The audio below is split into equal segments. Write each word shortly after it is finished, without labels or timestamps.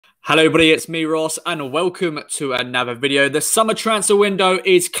Hello everybody, it's me Ross and welcome to another video. The summer transfer window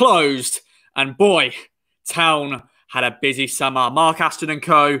is closed and boy, Town had a busy summer. Mark Ashton and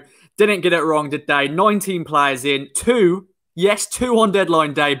co didn't get it wrong, did they? 19 players in, two on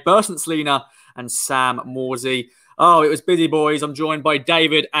deadline day, Bersen Slina and Sam Morsey. Oh, it was busy boys. I'm joined by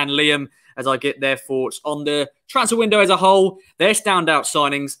David and Liam as I get their thoughts on the transfer window as a whole, their standout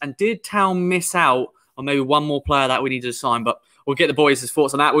signings, and did Town miss out on maybe one more player that we needed to sign, but we'll get the boys'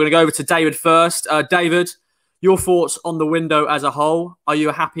 thoughts on that. We're going to go over to David first. David, your thoughts on the window as a whole. Are you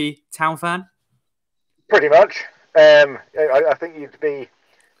a happy Town fan? Pretty much. I think you'd be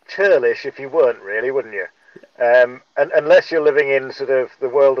churlish if you weren't, really, wouldn't you? And unless you're living in sort of the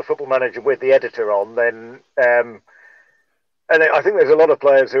world of Football Manager with the editor on, then... and I think there's a lot of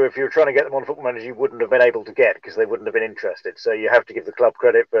players who, if you were trying to get them on Football Manager, you wouldn't have been able to get because they wouldn't have been interested. So you have to give the club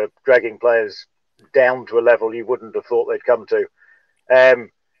credit for dragging players down to a level you wouldn't have thought they'd come to. And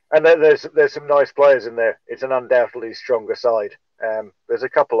there's some nice players in there. It's an undoubtedly stronger side. There's a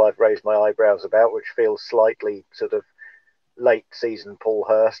couple I've raised my eyebrows about, which feels slightly sort of late season Paul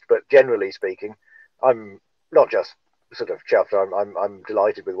Hurst, but generally speaking, I'm not just sort of chuffed. I'm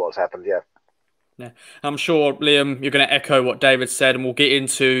delighted with what's happened. Yeah. Yeah, I'm sure, Liam, you're going to echo what David said, and we'll get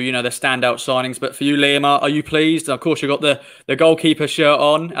into the standout signings. But for you, Liam, are you pleased? And of course, you've got the goalkeeper shirt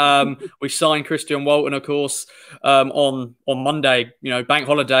on. We signed Christian Walton, of course, on Monday. Bank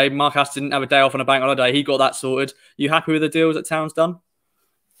holiday. Mark Aston didn't have a day off on a bank holiday. He got that sorted. You happy with the deals that Town's done?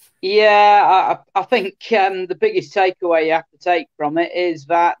 Yeah, I think the biggest takeaway you have to take from it is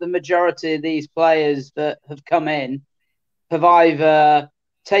that the majority of these players that have come in have either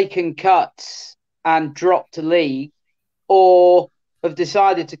taken cuts and dropped a league, or have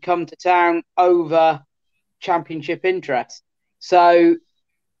decided to come to Town over championship interest. So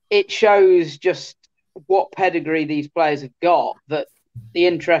it shows just what pedigree these players have got, that the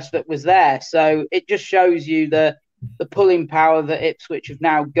interest that was there. So it just shows you the pulling power that Ipswich have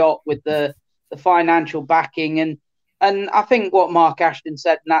now got with the financial backing. And I think what Mark Ashton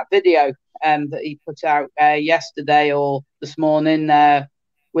said in that video that he put out yesterday or this morning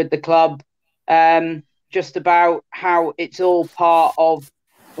with the club, just about how it's all part of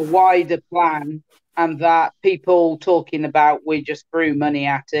a wider plan, and that people talking about we just threw money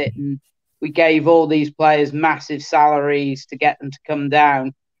at it and we gave all these players massive salaries to get them to come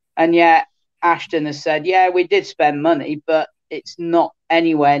down. And yet Ashton has said, yeah, we did spend money, but it's not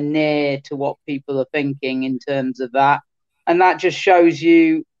anywhere near to what people are thinking in terms of that. And that just shows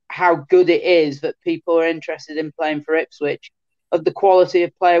you how good it is that people are interested in playing for Ipswich, of the quality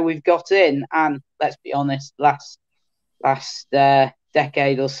of player we've got in. And let's be honest, last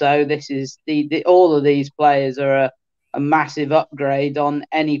decade or so, this is all of these players are a massive upgrade on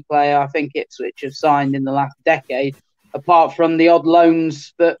any player I think Ipswich have signed in the last decade, apart from the odd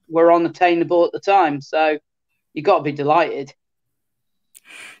loans that were unattainable at the time. So you've got to be delighted.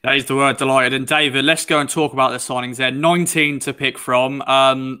 That is the word, delighted. And David, let's go and talk about the signings there. 19 to pick from.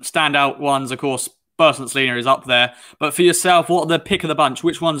 Standout ones, of course, Bersen Slina is up there. But for yourself, what are the pick of the bunch?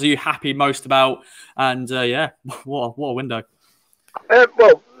 Which ones are you happy most about? And what a window.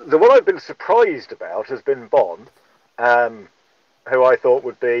 Well, the one I've been surprised about has been Bond, who I thought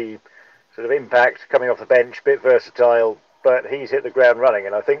would be sort of impact, coming off the bench, bit versatile, but he's hit the ground running.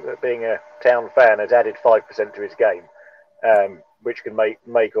 And I think that being a Town fan has added 5% to his game, which can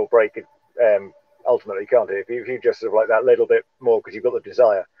make or break it ultimately, can't it? If you just sort of like that little bit more because you've got the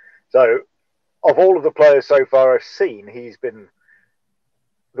desire. So of all of the players so far I've seen, he's been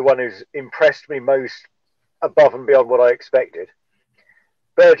the one who's impressed me most above and beyond what I expected.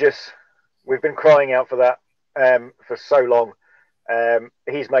 Burgess, we've been crying out for that for so long.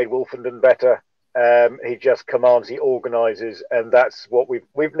 He's made Wolfenden better. He just commands, he organises, and that's what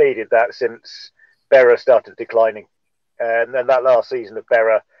we've needed that since Berra started declining. And then that last season of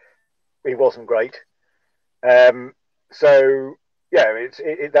Berra, he wasn't great. So yeah,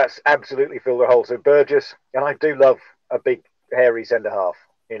 that's absolutely filled the hole. So Burgess, and I do love a big hairy centre half.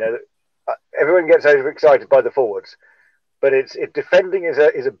 Everyone gets overexcited by the forwards, but defending is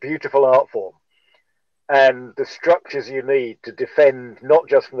a beautiful art form, and the structures you need to defend, not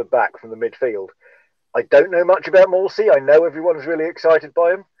just from the back, from the midfield. I don't know much about Morsey. I know everyone's really excited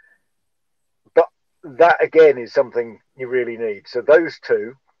by him, but that again is something you really need. So those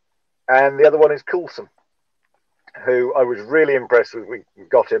two, and the other one is Coulson, who I was really impressed with. We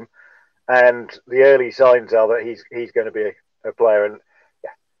got him, and the early signs are that he's going to be a player. And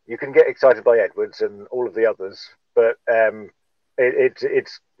yeah, you can get excited by Edwards and all of the others, but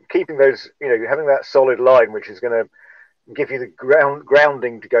it's keeping those, having that solid line, which is going to give you the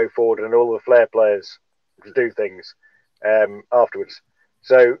grounding to go forward and all the flair players to do things afterwards.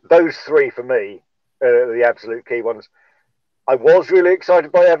 So those three for me are the absolute key ones. I was really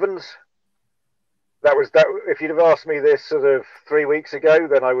excited by Evans. That was that. If you'd have asked me this sort of 3 weeks ago,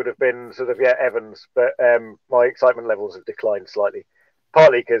 then I would have been sort of Evans. But my excitement levels have declined slightly,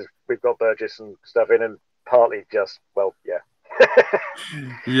 partly because we've got Burgess and stuff in, and partly just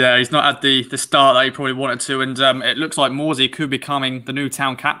Yeah, he's not had the start that he probably wanted to, and it looks like Morsey could be becoming the new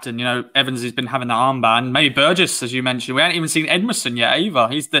town captain. You know, Evans has been having the armband. Maybe Burgess, as you mentioned. We haven't even seen Edmondson yet either.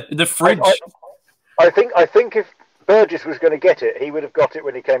 He's the fridge. I think if Burgess was going to get it, he would have got it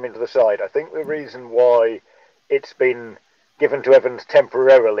when he came into the side. I think the reason why it's been given to Evans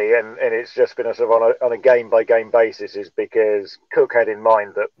temporarily and it's just been a sort of on a game by game basis is because Cook had in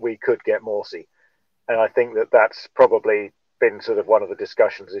mind that we could get Morsey, and I think that's probably been sort of one of the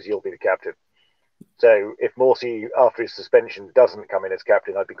discussions is you'll be the captain. So if Morsey after his suspension doesn't come in as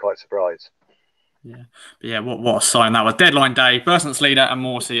captain, I'd be quite surprised. Yeah, but yeah. What a sign that was! Deadline day, Burton's leader and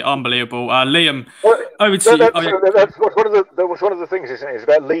Morsey, unbelievable. Liam, over to you. That's one of the things, isn't it? It's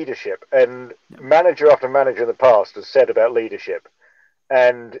about leadership, and manager after manager in the past has said about leadership,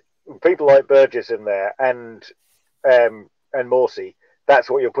 and people like Burgess in there and Morsey. That's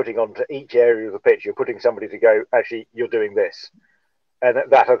what you're putting onto each area of the pitch. You're putting somebody to go, actually, you're doing this, and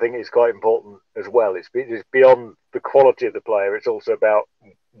that I think is quite important as well. It's beyond the quality of the player. It's also about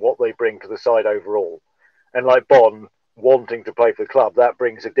what they bring to the side overall. And like Bon wanting to play for the club, that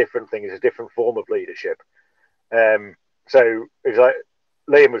brings a different thing. It's a different form of leadership. So it's like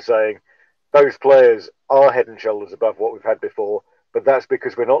Liam was saying, those players are head and shoulders above what we've had before, but that's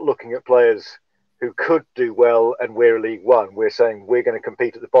because we're not looking at players who could do well and we're a League One. We're saying we're going to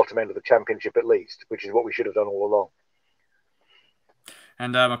compete at the bottom end of the Championship at least, which is what we should have done all along.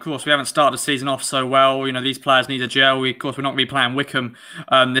 And of course, we haven't started the season off so well. You know, these players need a gel. Of course, we're not going to be playing Wickham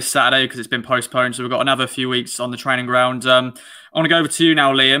this Saturday because it's been postponed. So we've got another few weeks on the training ground. I want to go over to you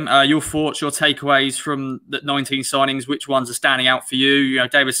now, Liam. Your thoughts, your takeaways from the 19 signings. Which ones are standing out for you? You know,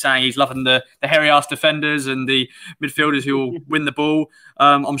 David's saying he's loving the hairy-ass defenders and the midfielders who will win the ball.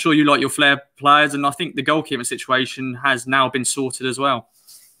 I'm sure you like your flair players, and I think the goalkeeper situation has now been sorted as well.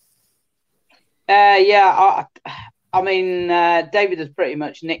 I mean, David has pretty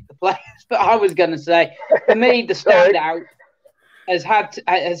much nicked the players, but I was going to say, for me, the standout has had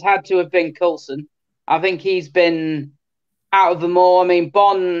to have been Coulson. I think he's been out of them all. I mean,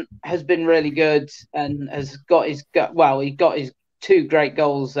 Bon has been really good and has got his he got his 2 great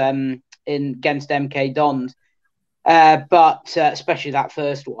goals against MK Dons, but especially that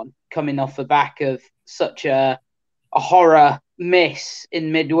first one coming off the back of such a horror miss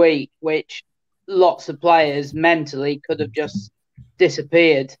in midweek, which lots of players mentally could have just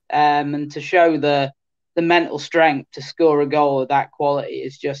disappeared, and to show the mental strength to score a goal of that quality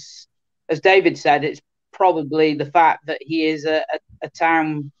is just, as David said, it's probably the fact that he is a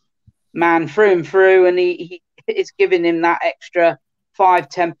town man through and through, and he it's giving him that extra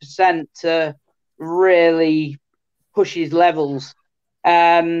 5-10% to really push his levels.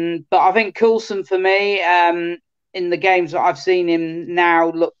 But I think Coulson for me, in the games that I've seen him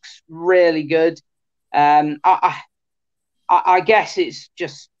now, looks really good. I guess it's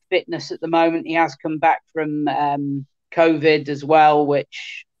just fitness at the moment. He has come back from COVID as well,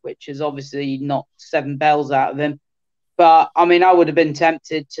 which has obviously knocked 7 bells out of him. But I mean, I would have been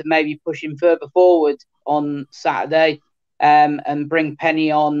tempted to maybe push him further forward on Saturday, and bring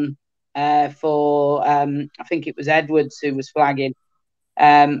Penny on for I think it was Edwards who was flagging.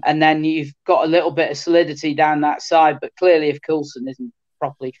 And then you've got a little bit of solidity down that side, but clearly if Coulson isn't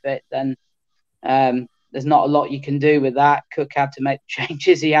properly fit, then there's not a lot you can do with that. Cook had to make the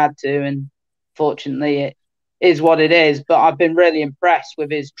changes he had to, and fortunately it is what it is. But I've been really impressed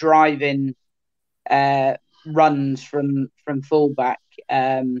with his driving runs from fullback,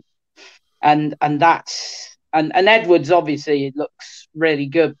 and Edwards obviously it looks really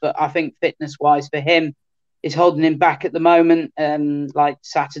good, but I think fitness wise for him is holding him back at the moment. Like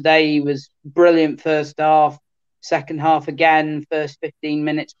Saturday, he was brilliant first half, second half again, first 15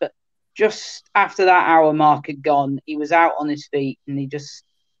 minutes. But just after that hour mark had gone, he was out on his feet and he just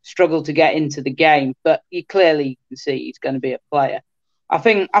struggled to get into the game. But you clearly can see he's going to be a player. I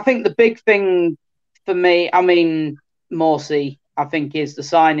think the big thing for me, I mean, Morsey, I think is the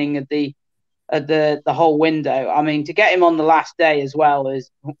signing of the whole window. I mean, to get him on the last day as well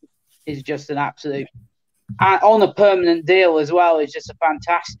is just an absolute. On a permanent deal as well is just a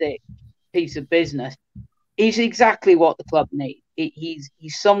fantastic piece of business. He's exactly what the club needs. He's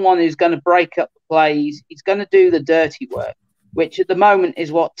someone who's going to break up the plays. He's going to do the dirty work, which at the moment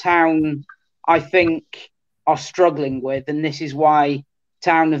is what Town, I think, are struggling with. And this is why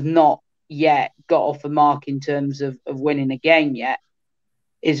Town have not yet got off the mark in terms of winning a game yet.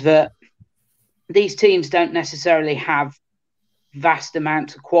 is that these teams don't necessarily have vast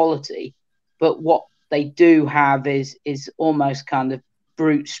amounts of quality, but what they do have is almost kind of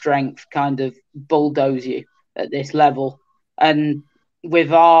brute strength, kind of bulldoze you at this level. And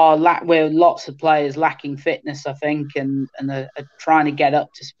with with lots of players lacking fitness, I think, and are trying to get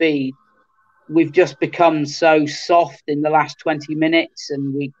up to speed, we've just become so soft in the last 20 minutes,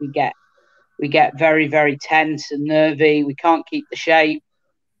 and we get very, very tense and nervy. We can't keep the shape.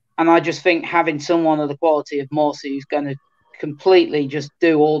 And I just think having someone of the quality of Morsi who's going to completely just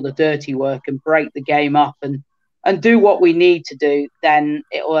do all the dirty work and break the game up and do what we need to do, then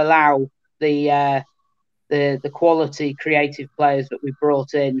it will allow the quality creative players that we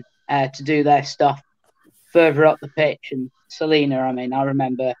brought in to do their stuff further up the pitch. And Selena, I mean, I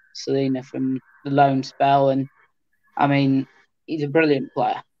remember Selena from the loan spell, and I mean, he's a brilliant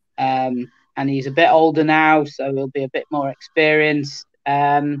player. And he's a bit older now, so he'll be a bit more experienced.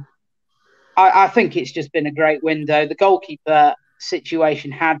 I think it's just been a great window. The goalkeeper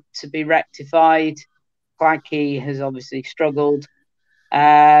situation had to be rectified. Clanky has obviously struggled.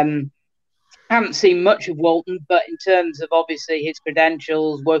 Haven't seen much of Walton, but in terms of obviously his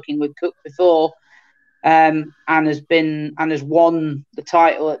credentials, working with Cook before, and has won the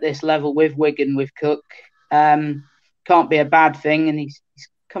title at this level with Wigan with Cook, can't be a bad thing. And he's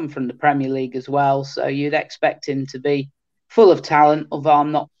come from the Premier League as well, so you'd expect him to be full of talent. Although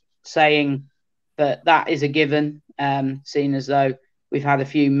I'm not saying that is a given, seeing as though we've had a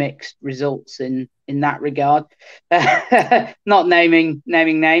few mixed results in that regard. Not naming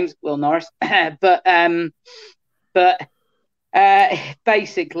names, Will Norris, but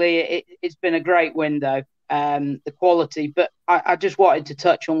basically it's been a great window, the quality. But I just wanted to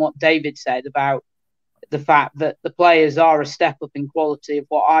touch on what David said about the fact that the players are a step up in quality of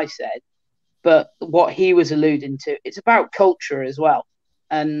what I said, but what he was alluding to, it's about culture as well.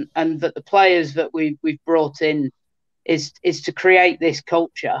 And that the players that we've brought in is to create this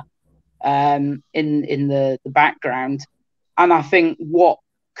culture in the background. And I think what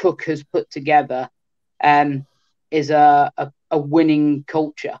Cook has put together is a winning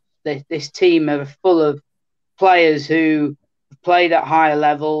culture. This team are full of players who have played at higher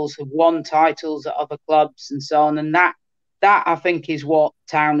levels, have won titles at other clubs and so on. And that I think is what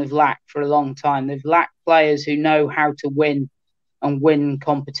Town have lacked for a long time. They've lacked players who know how to win and win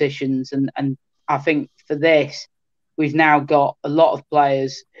competitions. And I think for this, we've now got a lot of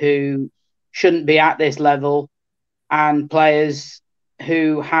players who shouldn't be at this level and players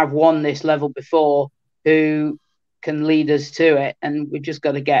who have won this level before who can lead us to it. And we've just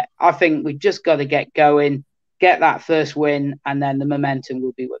got to get going, get that first win, and then the momentum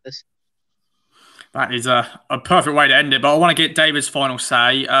will be with us. That is a perfect way to end it, but I want to get David's final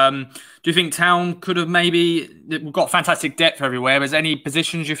say. Do you think Town could have we've got fantastic depth everywhere. Is there any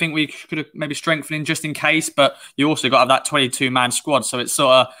positions you think we could have maybe strengthened just in case? But you also got to have that 22-man squad. So it's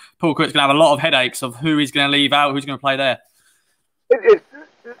sort of, Paul Cook's going to have a lot of headaches of who he's going to leave out, who's going to play there.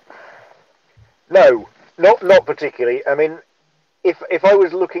 No, not particularly. I mean, if I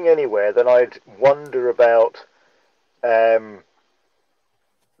was looking anywhere, then I'd wonder about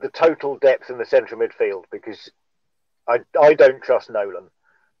the total depth in the central midfield, because I don't trust Nolan.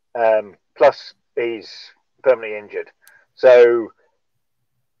 Plus, he's permanently injured. So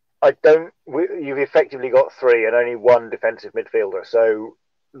you've effectively got three and only one defensive midfielder. So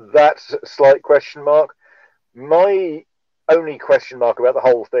that's a slight question mark. My only question mark about the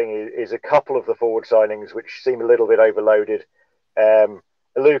whole thing is a couple of the forward signings, which seem a little bit overloaded.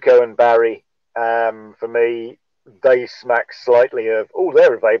 Aluko and Barry, for me, they smack slightly of, oh,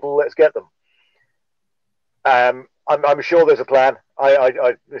 they're available, let's get them. I'm sure there's a plan.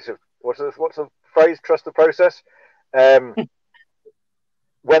 What's the phrase? Trust the process.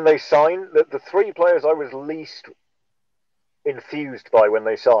 When they signed, the three players I was least enthused by when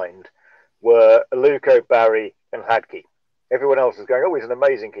they signed were Aluko, Barry, and Hadke. Everyone else is going, oh, he's an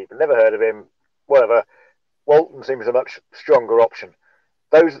amazing keeper. Never heard of him. Whatever. Walton seems a much stronger option.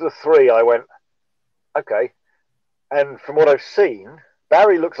 Those are the three I went, okay. And from what I've seen,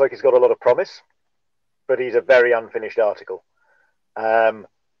 Barry looks like he's got a lot of promise, but he's a very unfinished article.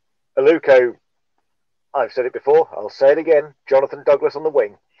 Aluko, I've said it before, I'll say it again, Jonathan Douglas on the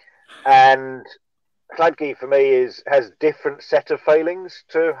wing. And Cladke, for me, has different set of failings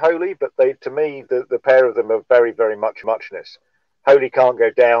to Holy, but to me, the pair of them are very, very muchness. Holy can't go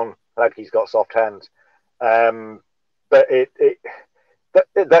down, Cladke's got soft hands. But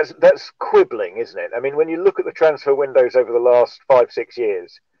that's quibbling, isn't it? I mean, when you look at the transfer windows over the last 5-6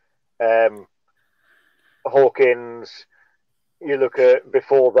 years, Hawkins, you look at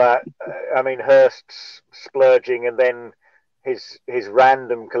before that, I mean, Hurst's splurging, and then his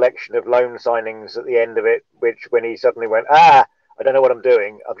random collection of loan signings at the end of it, which when he suddenly went, I don't know what I'm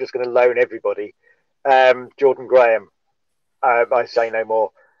doing, I'm just going to loan everybody. Jordan Graham, I say no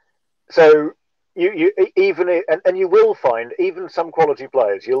more. So you even and you will find even some quality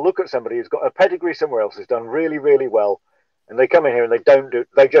players. You'll look at somebody who's got a pedigree somewhere else, who's done really, really well, and they come in here and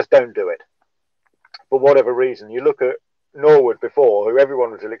they just don't do it for whatever reason. You look at Norwood before, who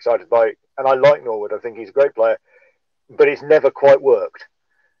everyone was really excited by, and I like Norwood. I think he's a great player, but it's never quite worked.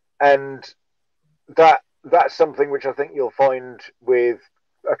 And that's something which I think you'll find with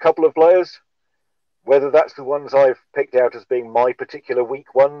a couple of players. Whether that's the ones I've picked out as being my particular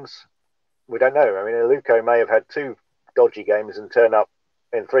weak ones, we don't know. I mean, Aluko may have had 2 dodgy games and turn up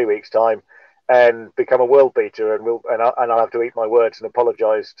in 3 weeks' time and become a world beater, and I'll have to eat my words and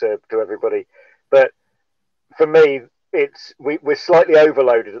apologise to everybody. But for me, we're slightly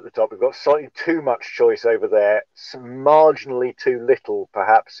overloaded at the top. We've got slightly too much choice over there, marginally too little,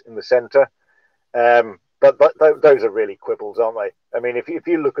 perhaps, in the centre. But those are really quibbles, aren't they? I mean, if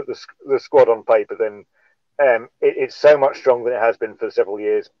you look at the squad on paper, then it's so much stronger than it has been for several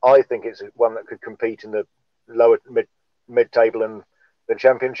years. I think it's one that could compete in the lower mid-table and the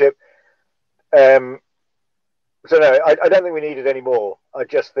Championship. So no, I don't think we needed any more. I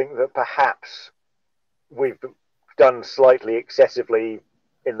just think that perhaps we've done slightly excessively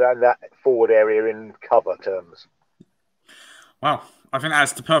in that forward area in cover terms. Wow. I think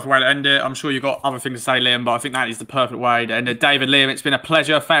that's the perfect way to end it. I'm sure you've got other things to say, Liam, but I think that is the perfect way to end it. David, Liam, it's been a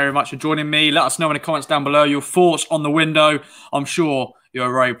pleasure. Thank you very much for joining me. Let us know in the comments down below your thoughts on the window. I'm sure you're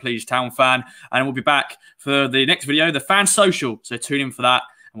a very pleased Town fan. And we'll be back for the next video, the Fan Social. So tune in for that,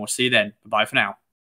 and we'll see you then. Bye for now.